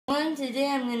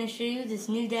today I'm going to show you this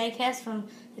new diecast from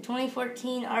the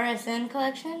 2014 RSN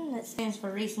collection. That stands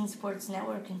for Racing Sports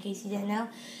Network, in case you didn't know.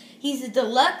 He's a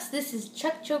Deluxe. This is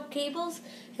Chuck Choke Cables,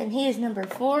 and he is number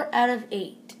 4 out of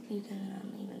 8. You can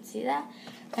even see that.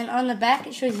 And on the back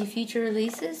it shows you future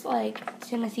releases like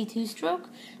Timothy Two-Stroke,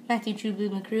 Matthew True Blue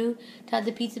McCrew, Todd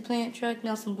the Pizza Plant Truck,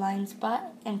 Nelson Blind Spot,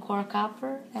 and Cora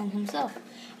Copper, and himself.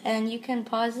 And you can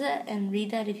pause that and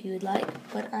read that if you would like,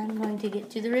 but I'm going to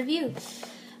get to the review.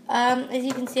 As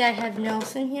you can see, I have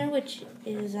Nelson here, which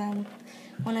is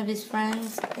one of his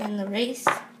friends in the race.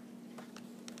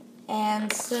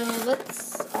 And so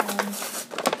let's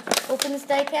open this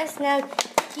diecast. Now,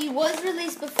 he was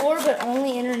released before, but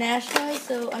only internationally,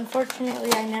 so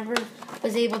unfortunately I never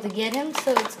was able to get him.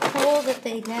 So it's cool that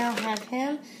they now have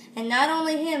him. And not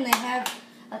only him, they have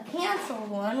a canceled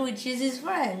one, which is his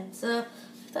friend. So I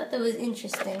thought that was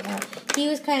interesting. He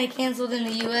was kind of canceled in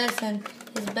the U.S., and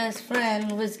his best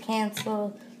friend was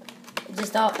canceled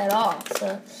just at all.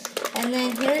 So, and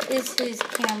then here is his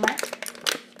camera.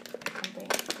 I'll bring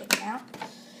it out.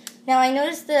 Now I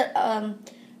noticed that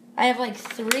I have like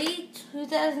 3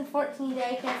 2014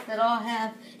 diecasts that all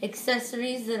have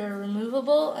accessories that are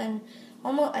removable, and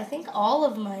I think all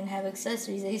of mine have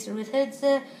accessories. Acer with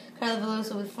headset, Carla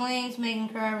Veloso with flames, Megan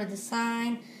Carr with the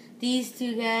sign, these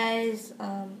two guys.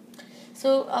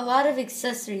 So a lot of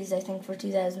accessories, I think, for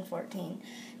 2014.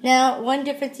 Now, one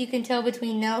difference you can tell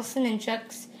between Nelson and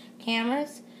Chuck's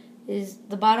cameras is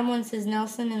the bottom one says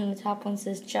Nelson and the top one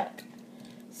says Chuck.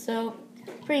 So,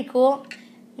 pretty cool.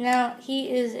 Now, he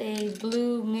is a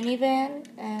blue minivan,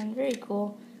 and very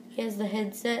cool. He has the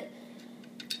headset.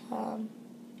 So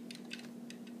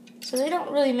they don't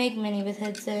really make many with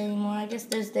headset anymore. I guess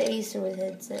there's the Acer with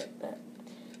headset, but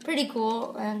pretty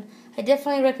cool. And I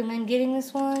definitely recommend getting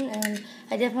this one, and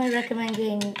I definitely recommend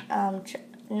getting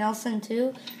Nelson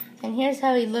too. And here's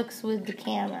how he looks with the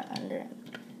camera under him.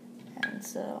 And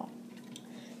so,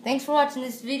 thanks for watching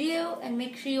this video, and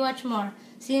make sure you watch more.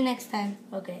 See you next time.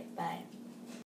 Okay, bye.